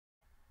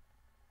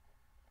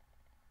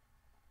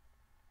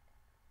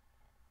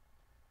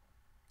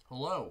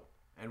Hello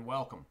and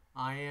welcome.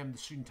 I am the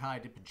Suit&Tie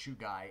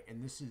Dip&ChewGuy,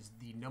 and this is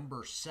the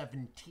number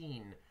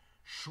 17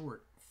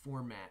 short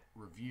format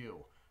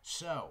review.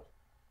 So,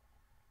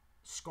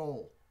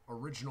 Skoal,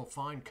 original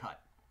fine cut.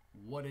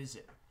 What is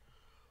it?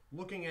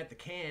 Looking at the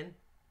can,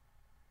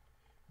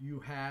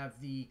 you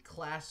have the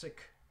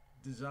classic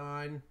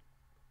design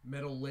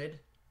metal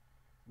lid,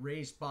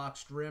 raised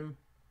boxed rim.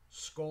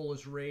 Skoal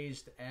is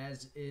raised,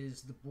 as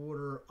is the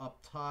border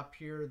up top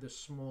here, the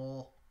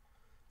small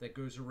that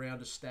goes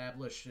around,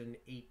 established in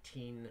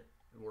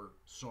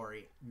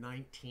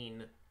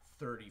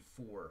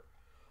 1934.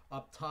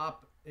 Up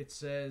top it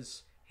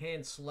says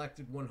hand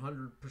selected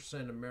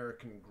 100%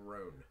 American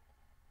grown.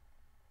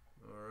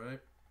 Alright.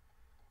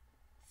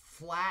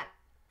 Flat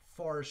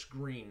forest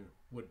green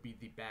would be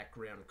the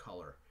background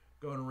color.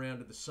 Going around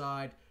to the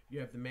side, you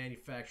have the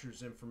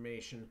manufacturer's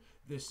information.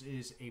 This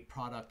is a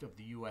product of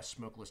the U.S.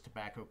 Smokeless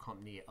Tobacco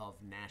Company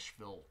of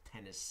Nashville,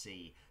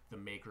 Tennessee, the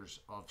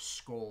makers of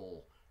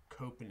Skoal,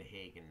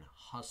 Copenhagen,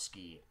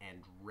 Husky,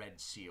 and Red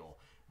Seal.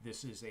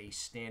 This is a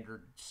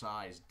standard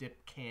size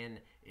dip can.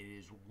 It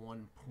is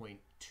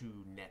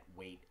 1.2 net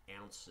weight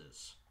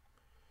ounces.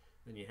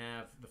 Then you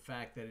have the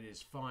fact that it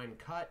is fine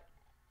cut,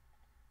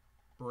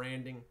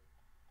 branding,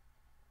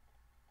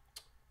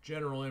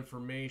 general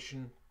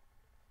information,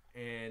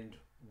 and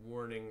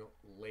warning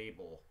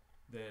label.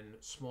 Then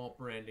small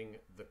branding,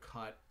 the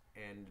cut,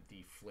 and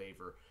the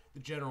flavor. The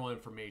general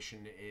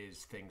information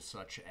is things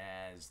such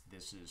as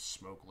this is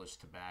smokeless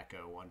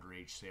tobacco,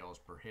 underage sales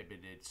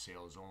prohibited,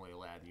 sales only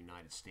allowed in the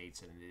United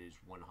States, and it is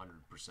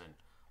 100%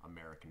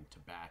 American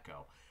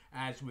tobacco.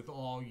 As with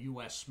all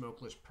U.S.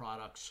 smokeless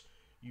products,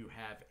 you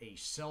have a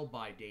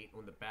sell-by date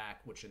on the back,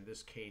 which in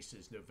this case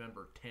is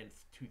November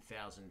 10th,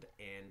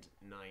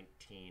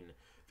 2019.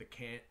 The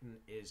can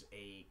is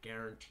a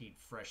guaranteed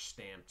fresh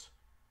stamped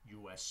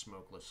U.S.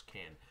 smokeless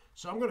can.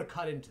 So I'm going to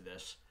cut into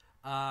this.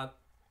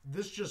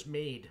 This just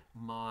made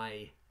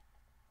my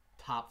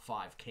top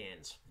 5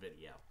 cans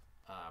video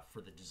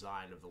for the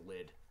design of the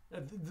lid.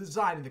 The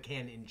design of the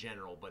can in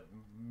general, but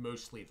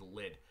mostly the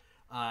lid.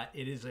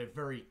 It is a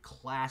very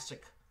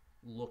classic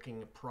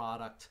looking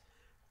product,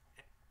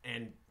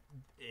 and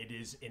it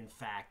is in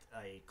fact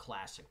a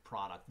classic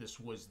product.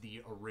 This was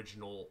the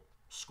original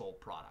Skoal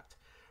product.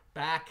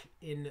 Back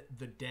in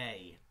the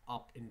day,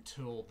 up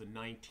until the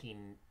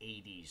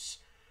 1980s,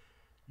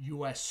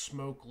 U.S.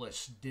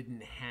 Smokeless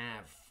didn't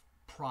have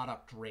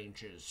product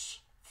ranges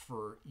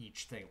for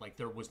each thing. Like,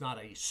 there was not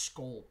a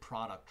Skoal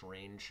product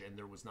range, and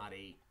there was not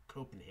a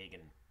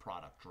Copenhagen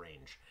product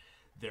range.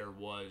 There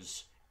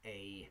was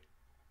a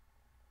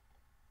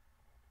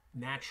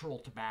natural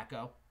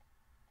tobacco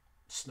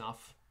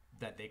snuff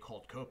that they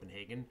called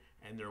Copenhagen,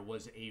 and there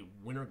was a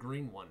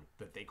wintergreen one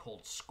that they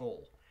called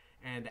Skoal.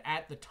 And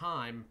at the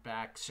time,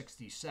 back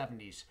 60s,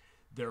 70s,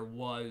 there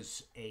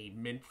was a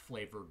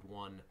mint-flavored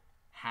one,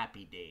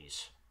 Happy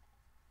Days.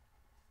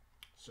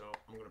 So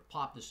I'm going to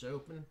pop this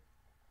open.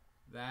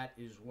 That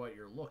is what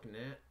you're looking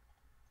at.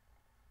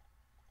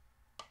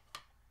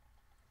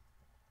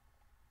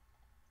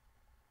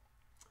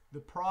 The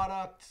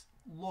product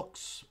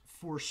looks,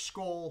 for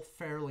Skoal,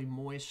 fairly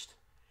moist.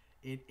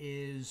 It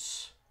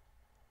is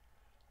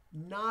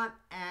not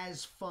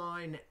as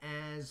fine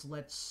as,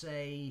 let's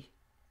say,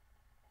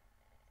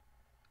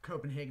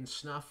 Copenhagen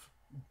snuff,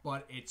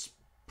 but it's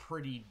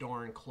pretty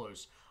darn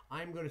close.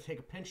 I'm going to take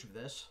a pinch of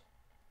this,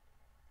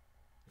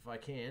 if I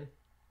can,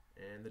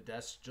 and the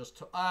desk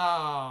just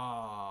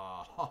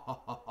I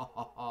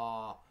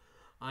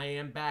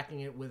am backing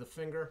it with a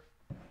finger.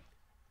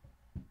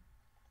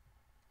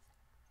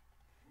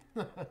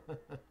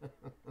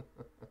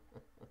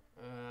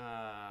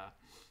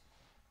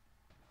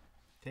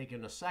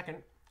 Taking a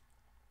second.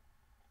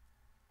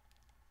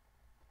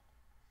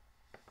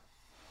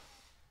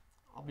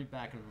 I'll be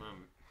back in a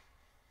moment.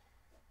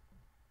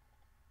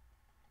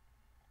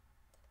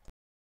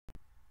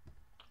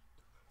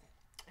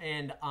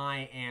 And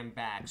I am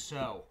back.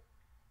 So,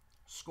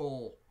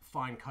 Skoal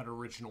Fine Cut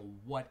Original,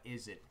 what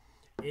is it?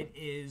 It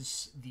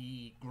is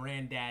the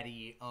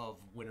granddaddy of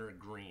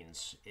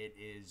wintergreens. It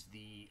is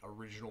the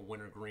original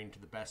wintergreen to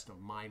the best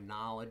of my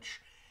knowledge.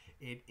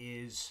 It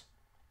is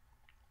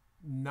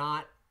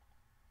not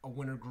a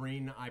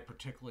wintergreen I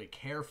particularly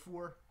care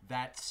for.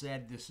 That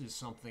said, this is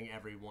something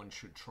everyone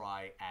should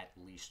try at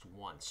least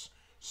once.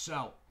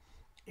 So,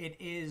 it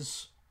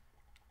is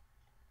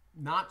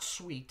not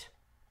sweet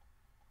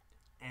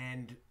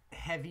and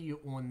heavy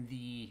on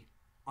the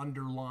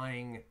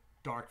underlying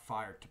dark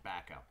fire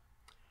tobacco.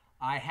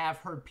 I have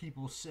heard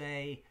people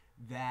say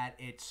that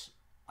it's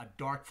a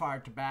dark fire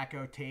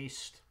tobacco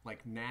taste,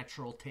 like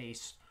natural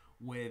taste,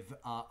 with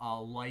a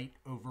light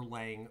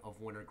overlaying of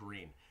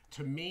wintergreen.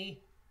 To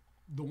me,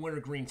 the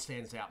wintergreen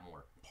stands out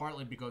more,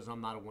 partly because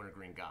I'm not a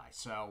wintergreen guy.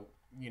 So,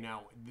 you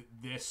know,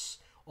 this,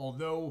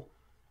 although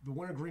the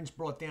wintergreen's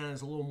brought down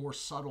as a little more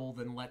subtle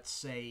than, let's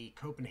say,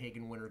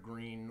 Copenhagen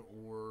wintergreen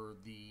or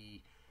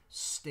the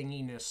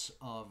stinginess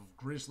of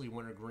grizzly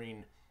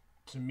wintergreen,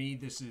 to me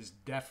this is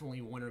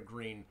definitely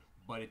wintergreen,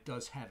 but it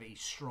does have a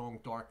strong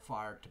dark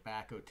fire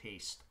tobacco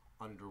taste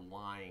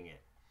underlying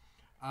it.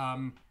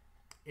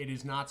 It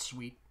is not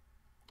sweet.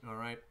 All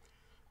right.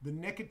 The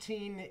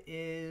nicotine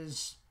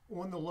is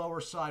on the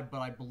lower side, but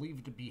I believe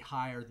it to be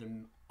higher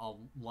than a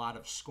lot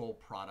of Skoal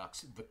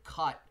products. The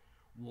cut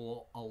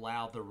will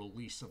allow the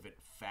release of it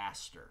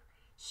faster.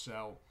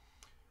 So,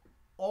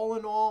 all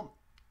in all,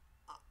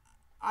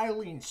 I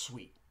lean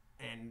sweet,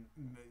 and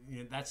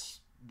you know,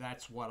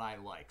 that's what I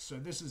like. So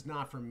this is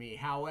not for me.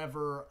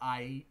 However,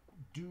 I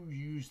do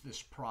use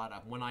this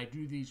product when I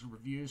do these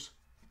reviews.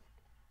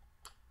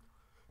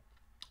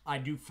 I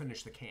do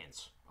finish the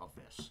cans of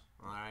this.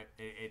 All right,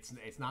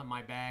 it's not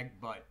my bag,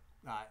 but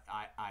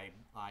I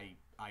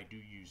do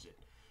use it.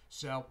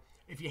 So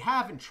if you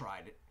haven't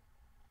tried it,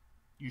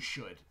 you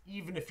should.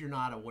 Even if you're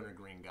not a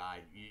wintergreen guy,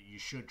 you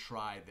should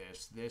try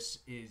this. This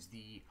is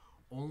the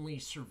only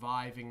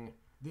surviving.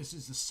 This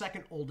is the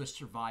second oldest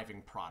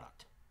surviving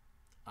product,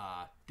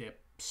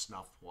 dip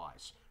snuff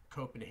wise.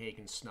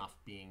 Copenhagen snuff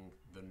being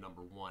the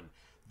number one.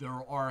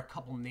 There are a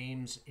couple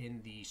names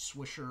in the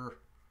Swisher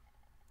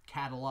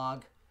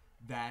catalog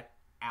that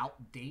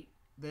outdate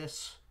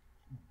this,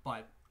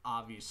 but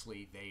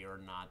obviously they are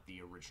not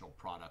the original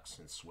products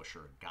since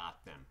Swisher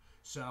got them.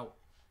 So,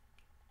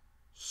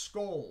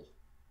 Skoal,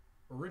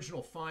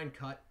 original fine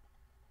cut,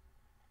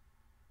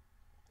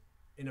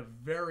 in a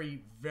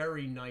very,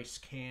 very nice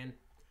can.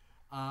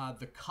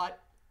 The cut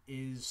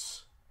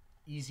is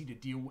easy to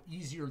deal with,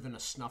 easier than a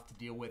snuff to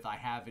deal with. I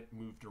have it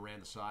moved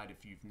around the side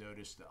if you've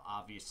noticed.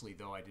 Obviously,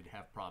 though, I did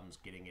have problems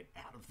getting it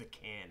out of the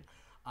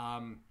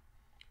can.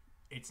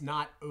 It's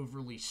not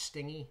overly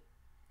stingy.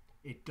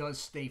 It does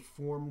stay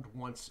formed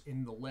once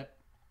in the lip.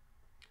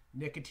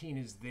 Nicotine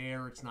is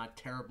there. It's not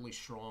terribly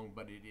strong,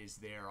 but it is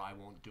there. I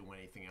won't do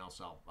anything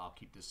else. I'll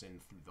keep this in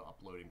through the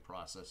uploading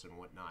process and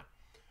whatnot.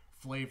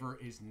 Flavor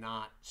is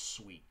not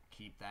sweet.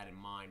 Keep that in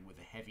mind with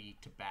a heavy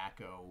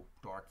tobacco,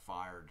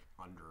 dark-fired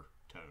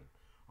undertone.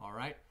 All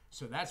right?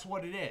 So that's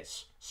what it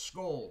is.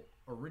 Skoal,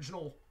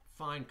 original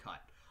fine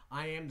cut.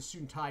 I am the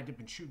Suit&Tie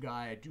Dip&ChewGuy.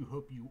 I do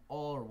hope you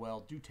all are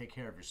well. Do take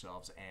care of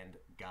yourselves, and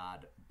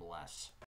God bless.